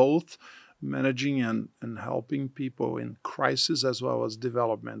experienced both managing and helping people in crisis as well as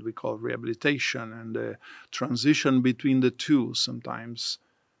development. We call rehabilitation, and the transition between the two. Sometimes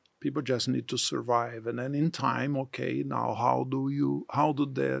people just need to survive, and then in time, okay, now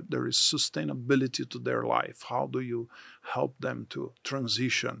there is sustainability to their life? How do you help them to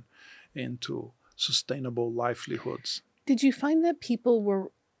transition into sustainable livelihoods? Did you find that people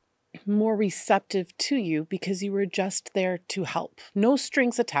were more receptive to you because you were just there to help? No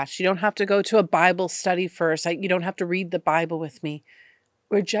strings attached. You don't have to go to a Bible study first. You don't have to read the Bible with me.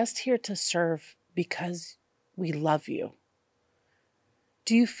 We're just here to serve because we love you.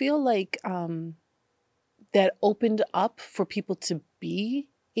 Do you feel like that opened up for people to be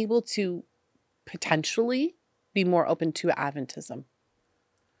able to potentially be more open to Adventism?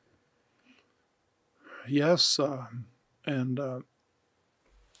 Yes, and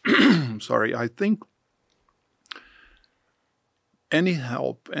sorry, I think any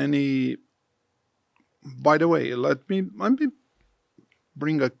help, by the way, let me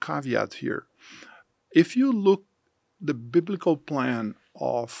bring a caveat here. If you look, the biblical plan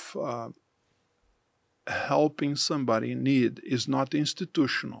of helping somebody in need is not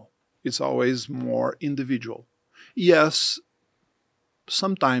institutional. It's always more individual. Yes,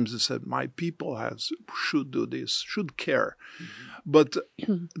 sometimes it said, my people should do this, should care. Mm-hmm. But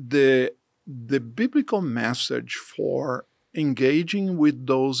the biblical message for engaging with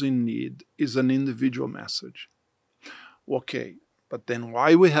those in need is an individual message. Okay, but then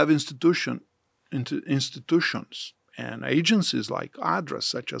why we have institutions and agencies like ADRA,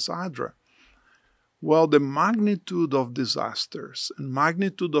 such as ADRA? Well, the magnitude of disasters and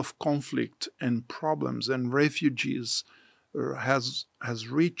magnitude of conflict and problems and refugees has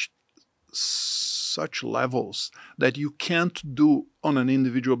reached such levels that you can't do on an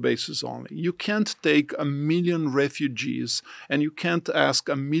individual basis only. You can't take 1 million refugees and you can't ask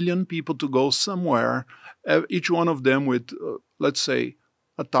 1 million people to go somewhere, each one of them with, let's say,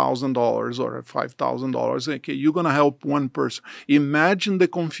 $1,000 or $5,000. Okay, you're going to help one person. Imagine the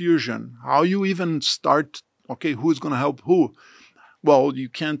confusion. How you even start, okay, who's going to help who? Well, you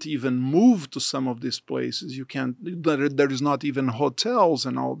can't even move to some of these places. You can't, there is not even hotels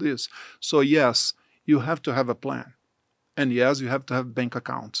and all this. So yes, you have to have a plan. And yes, you have to have bank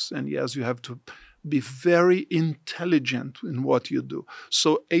accounts. And yes, you have to be very intelligent in what you do.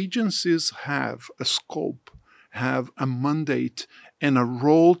 So agencies have a scope, have a mandate, and a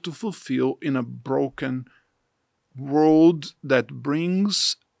role to fulfill in a broken world that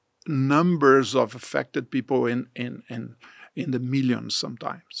brings numbers of affected people in the millions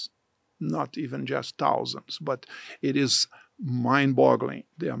sometimes, not even just thousands, but it is mind-boggling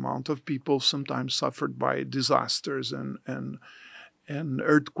the amount of people sometimes suffered by disasters and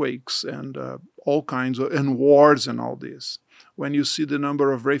earthquakes and all kinds of, and wars and all this. When you see the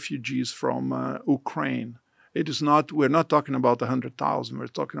number of refugees from Ukraine, it is not, we're not talking about 100,000, we're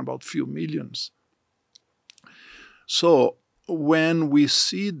talking about few millions. So when we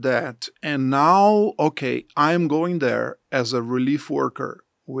see that, and now, okay, I'm going there as a relief worker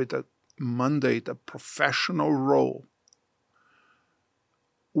with a mandate, a professional role,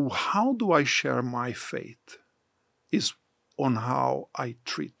 how do I share my faith is on how I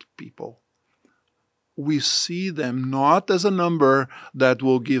treat people. We see them not as a number that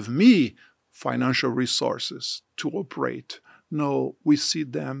will give me financial resources to operate. No, we see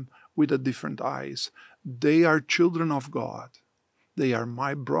them with a different eyes. They are children of God. They are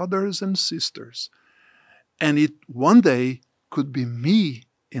my brothers and sisters. And it one day could be me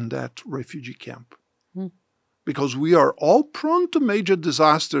in that refugee camp. Because we are all prone to major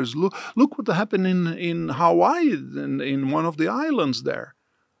disasters. Look what happened in Hawaii, in one of the islands there,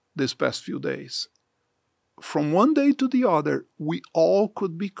 this past few days. from one day to the other, we all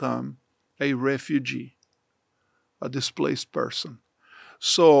could become a refugee, a displaced person.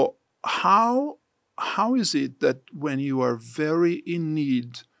 So how is it that when you are very in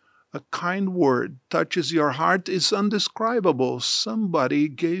need, a kind word touches your heart? Is undescribable. Somebody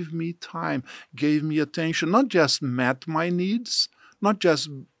gave me time, gave me attention, not just met my needs, not just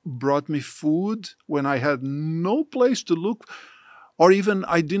brought me food when I had no place to look, or even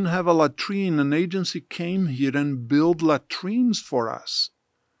I didn't have a latrine. An agency came here and built latrines for us.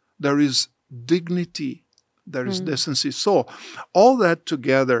 There is dignity, there is decency. So all that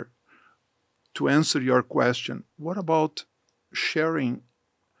together, to answer your question, what about sharing?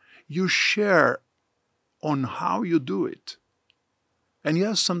 You share on how you do it. And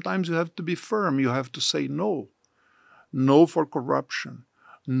yes, sometimes you have to be firm. You have to say no. No for corruption.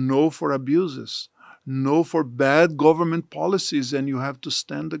 No for abuses. No for bad government policies, and you have to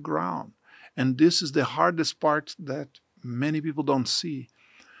stand the ground. And this is the hardest part that many people don't see,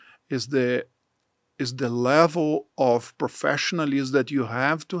 is the level of professionalism that you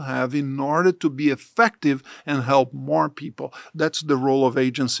have to have in order to be effective and help more people. That's the role of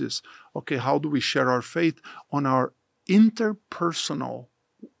agencies. Okay, how do we share our faith? On our interpersonal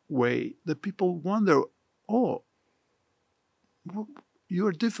way. The people wonder, oh,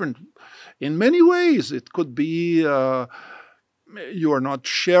 you're different. In many ways, it could be you are not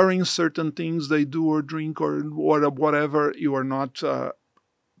sharing certain things they do or drink or whatever. You are not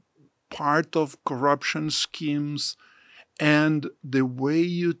part of corruption schemes. And the way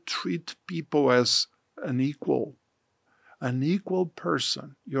you treat people as an equal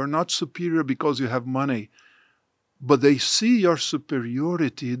person. You're not superior because you have money, but they see your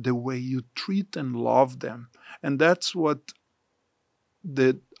superiority the way you treat and love them. And that's what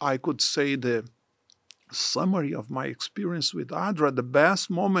I could say the summary of my experience with ADRA. The best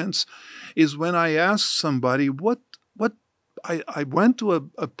moments is when I asked somebody I went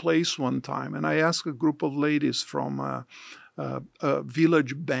to a place one time and I asked a group of ladies from a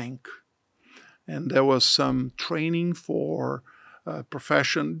village bank, and there was some training for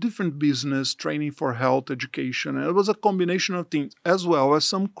profession, different business, training for health, education, and it was a combination of things, as well as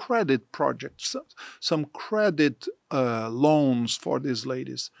some credit projects, some credit loans for these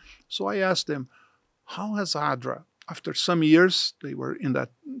ladies. So I asked them, how has ADRA, after some years they were in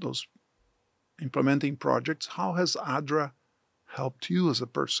those implementing projects, how has ADRA helped you as a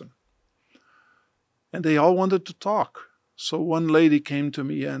person? And they all wanted to talk. So one lady came to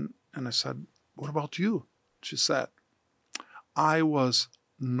me and I said, what about you? She said, I was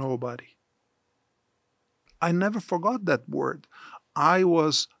nobody. I never forgot that word. I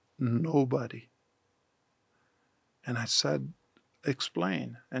was nobody. And I said,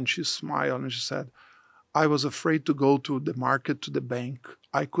 explain. And she smiled and she said, I was afraid to go to the market, to the bank.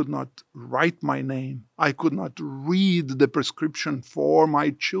 I could not write my name. I could not read the prescription for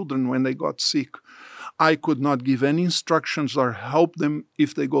my children when they got sick. I could not give any instructions or help them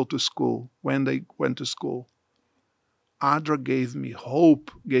if they go to school, when they went to school. ADRA gave me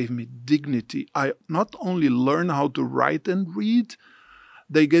hope, gave me dignity. I not only learned how to write and read,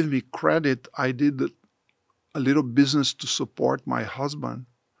 they gave me credit. I did a little business to support my husband.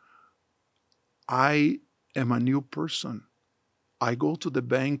 I am a new person. I go to the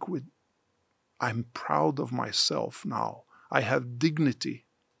bank I'm proud of myself now. I have dignity.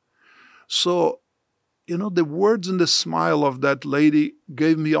 So, the words and the smile of that lady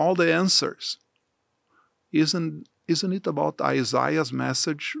gave me all the answers. Isn't it about Isaiah's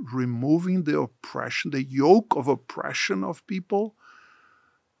message, removing the oppression, the yoke of oppression of people,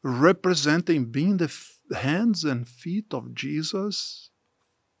 representing being the hands and feet of Jesus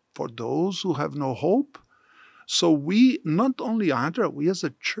for those who have no hope? So we, not only ADRA, we as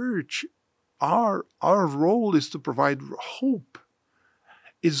a church, our role is to provide hope.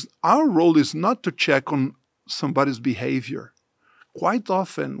 Our role is not to check on somebody's behavior. Quite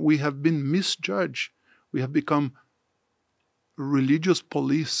often we have been misjudged. We have become religious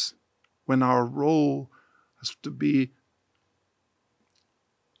police when our role has to be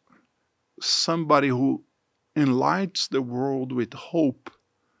somebody who enlightens the world with hope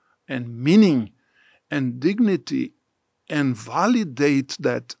and meaning and dignity and validate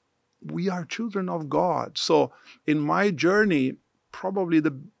that we are children of God. So in my journey, probably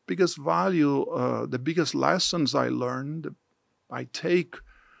the biggest value, the biggest lessons I learned, I take,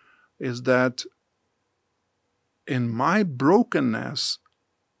 is that in my brokenness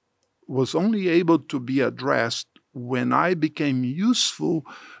was only able to be addressed when I became useful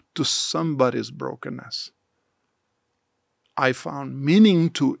to somebody's brokenness. I found meaning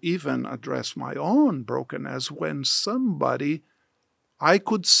to even address my own brokenness when I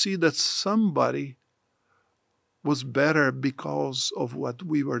could see that somebody was better because of what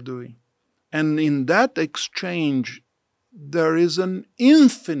we were doing. And in that exchange, there is an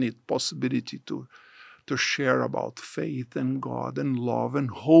infinite possibility to share about faith and God and love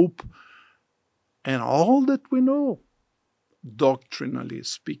and hope and all that we know, doctrinally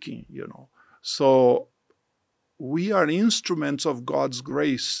speaking, So we are instruments of God's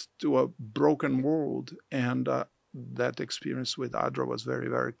grace to a broken world. And that experience with ADRA was very,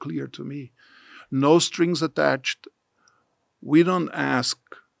 very clear to me. No strings attached. We don't ask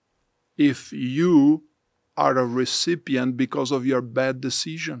if you are a recipient because of your bad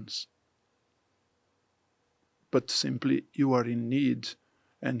decisions, but simply you are in need,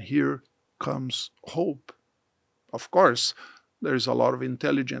 and here comes hope. Of course, there's a lot of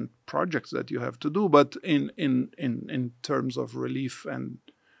intelligent projects that you have to do, but in terms of relief and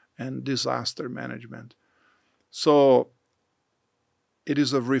disaster management. So it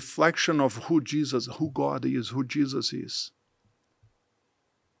is a reflection of who God is, who Jesus is.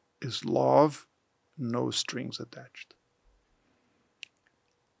 Is love, no strings attached.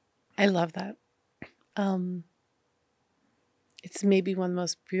 I love that. It's maybe one of the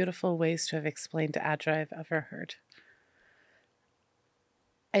most beautiful ways to have explained ADRA I've ever heard.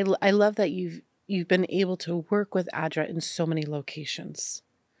 I love that you've been able to work with ADRA in so many locations,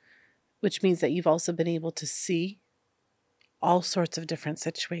 which means that you've also been able to see all sorts of different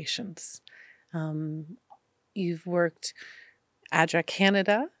situations. You've worked ADRA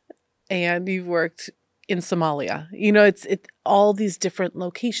Canada, and you've worked in Somalia. It's all these different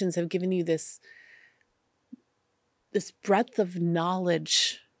locations have given you this breadth of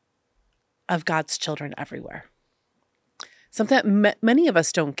knowledge of God's children everywhere. Something that many of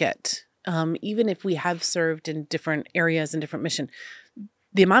us don't get, even if we have served in different areas and different mission.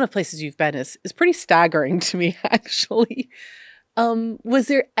 The amount of places you've been is pretty staggering to me, actually. Was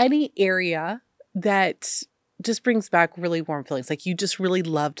there any area that just brings back really warm feelings? Like you just really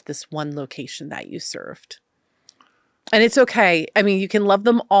loved this one location that you served? And it's okay. I mean, you can love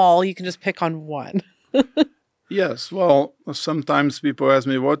them all. You can just pick on one. Yes. Well, sometimes people ask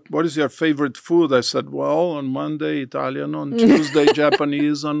me, what is your favorite food? I said, well, on Monday, Italian, on Tuesday,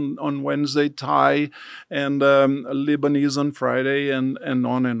 Japanese, on Wednesday, Thai, and Lebanese on Friday, and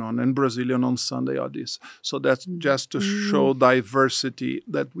on, and Brazilian on Sunday, or this. So that's just to show diversity,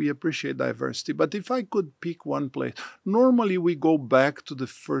 that we appreciate diversity. But if I could pick one place, normally we go back to the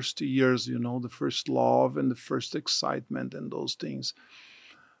first years, the first love and the first excitement and those things.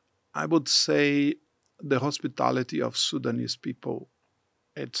 I would say the hospitality of Sudanese people,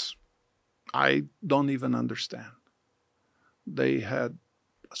 I don't even understand.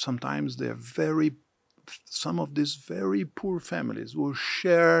 Some of these very poor families will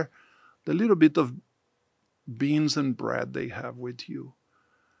share the little bit of beans and bread they have with you.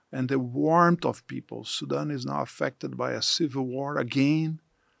 And the warmth of people. Sudan is now affected by a civil war again,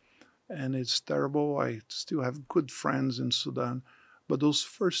 and it's terrible. I still have good friends in Sudan. But those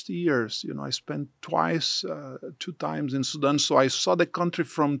first years, I spent 2 times in Sudan. So I saw the country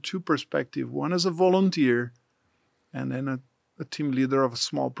from 2 perspectives. One as a volunteer, and then a team leader of a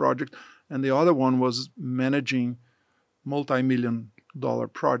small project. And the other one was managing multi-million-dollar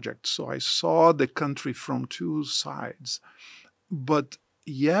projects. So I saw the country from 2 sides. But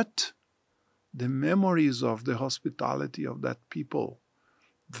yet, the memories of the hospitality of that people,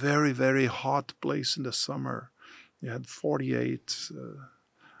 very, very hot place in the summer. You had 48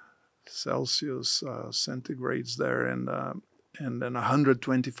 Celsius centigrades there, and then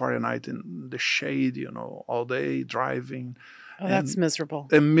 120 Fahrenheit in the shade, all day driving. Oh, that's miserable.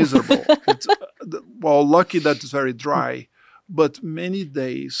 And miserable. Lucky that it's very dry, but many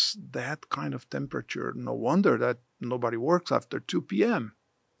days that kind of temperature. No wonder that nobody works after 2 p.m.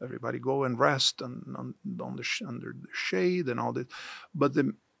 Everybody go and rest under the shade and all that. But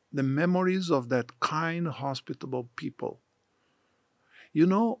the memories of that kind, hospitable people.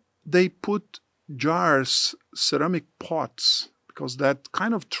 They put jars, ceramic pots, because that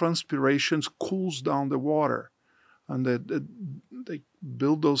kind of transpiration cools down the water. And they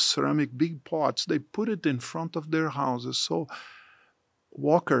build those ceramic big pots. They put it in front of their houses. So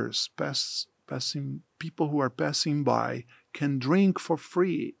walkers, passing people who are passing by can drink for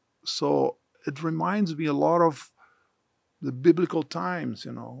free. So it reminds me a lot of the biblical times,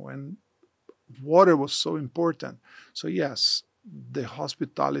 when water was so important. So yes, the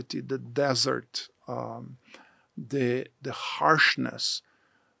hospitality, the desert, the harshness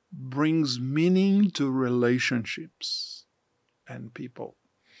brings meaning to relationships and people.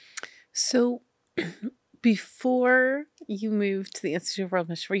 So before you moved to the Institute of World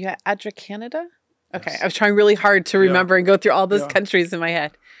Mission, were you at ADRA Canada? Okay, yes. I was trying really hard to remember and go through all those countries in my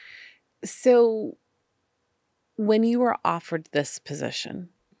head. So When you were offered this position,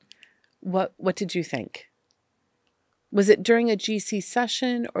 what did you think? Was it during a GC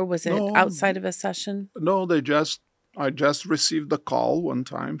session or was it No, outside of a session? no, I just received a call one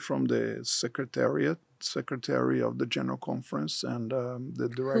time from the secretary of the General Conference, and the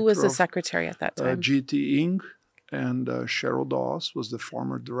director Who was the of secretary at that time? GT Inc. And Cheryl Dawes was the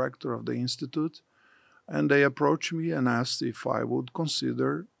former director of the Institute. And they approached me and asked if I would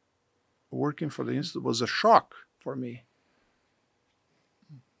consider working for the Institute. It was a shock for me.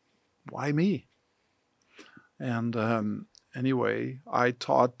 Why me? And anyway, I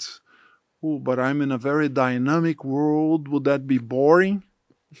thought, oh, but I'm in a very dynamic world. Would that be boring?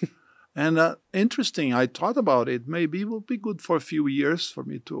 And interesting, I thought about it. Maybe it would be good for a few years for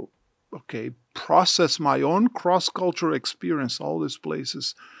me to, process my own cross-cultural experience, all these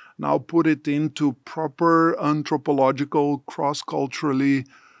places. Now put it into proper anthropological, cross-culturally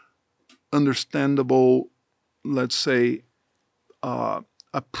understandable, let's say,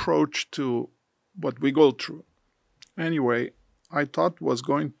 approach to what we go through. Anyway, I thought it was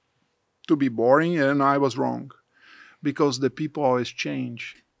going to be boring, and I was wrong, because the people always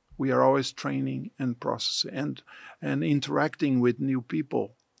change. We are always training and processing and interacting with new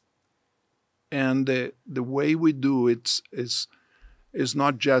people. And the way we do it is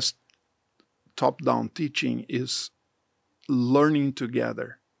not just top-down teaching, is learning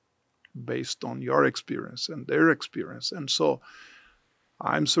together based on your experience and their experience. And so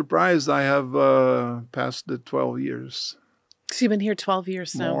I'm surprised I have passed the 12 years. So you've been here 12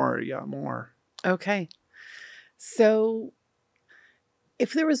 years now? More. Okay. So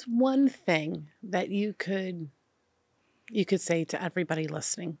if there was one thing that you could say to everybody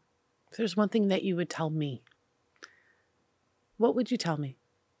listening, if there's one thing that you would tell me, what would you tell me?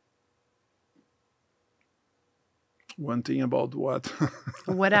 One thing about what?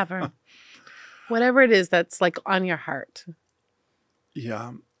 Whatever. Whatever it is that's like on your heart.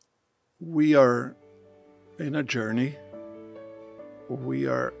 Yeah. We are in a journey. We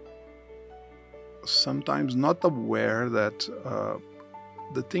are sometimes not aware that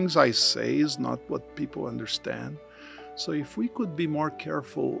the things I say is not what people understand. So if we could be more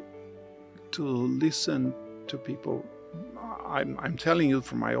careful to listen to people, I'm telling you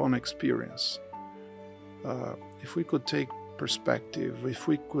from my own experience, if we could take perspective, if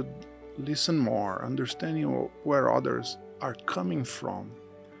we could listen more, understanding where others are coming from,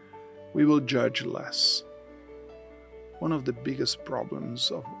 we will judge less. One of the biggest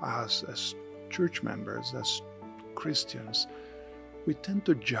problems of us as church members, as Christians, we tend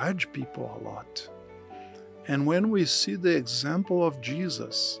to judge people a lot. And when we see the example of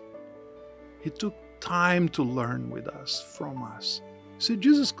Jesus, he took time to learn with us, from us. See,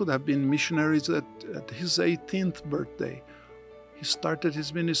 Jesus could have been missionaries at his 18th birthday. He started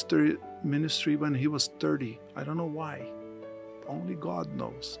his ministry when he was 30. I don't know why. Only God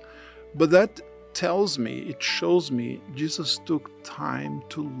knows. But that tells me, it shows me, Jesus took time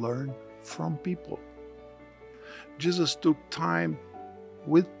to learn from people. Jesus took time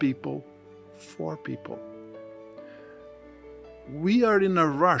with people, for people. We are in a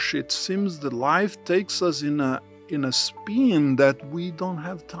rush. It seems that life takes us in a spin that we don't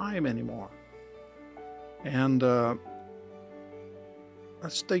have time anymore. And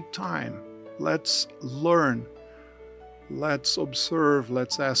let's take time. Let's learn. Let's observe.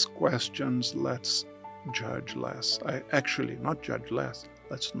 Let's ask questions. Let's judge less. Not judge less.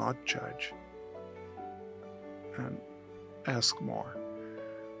 Let's not judge. And ask more.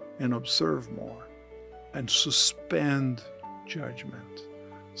 And observe more. And suspend judgment.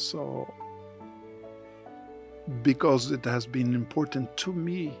 So, because it has been important to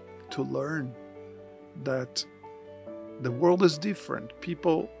me to learn that the world is different.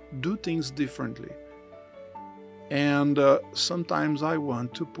 People do things differently. And sometimes I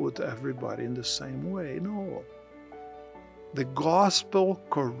want to put everybody in the same way. No. The gospel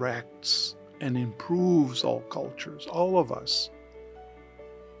corrects and improves all cultures, all of us.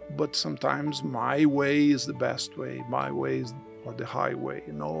 But sometimes my way is the best way, my way is or the highway.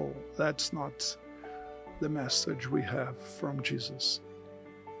 No, that's not the message we have from Jesus.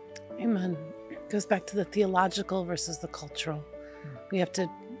 Amen. It goes back to the theological versus the cultural. We have to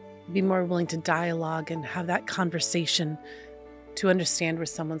be more willing to dialogue and have that conversation to understand where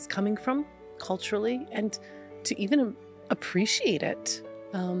someone's coming from culturally and to even appreciate it.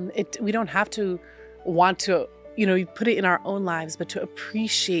 We don't have to want to, you put it in our own lives, but to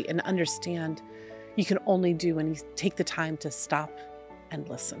appreciate and understand, you can only do when you take the time to stop and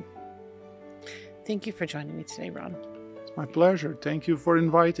listen. Thank you for joining me today, Ron. It's my pleasure. Thank you for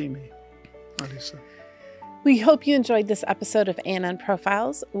inviting me, Alyssa. We hope you enjoyed this episode of ANN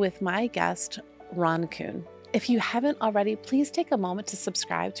Profiles with my guest, Ron Kuhn. If you haven't already, please take a moment to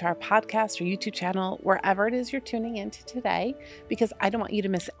subscribe to our podcast or YouTube channel, wherever it is you're tuning into today, because I don't want you to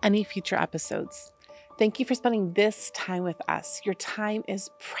miss any future episodes. Thank you for spending this time with us. Your time is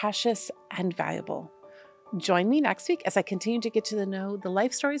precious and valuable. Join me next week as I continue to get to know the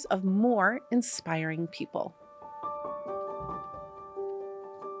life stories of more inspiring people.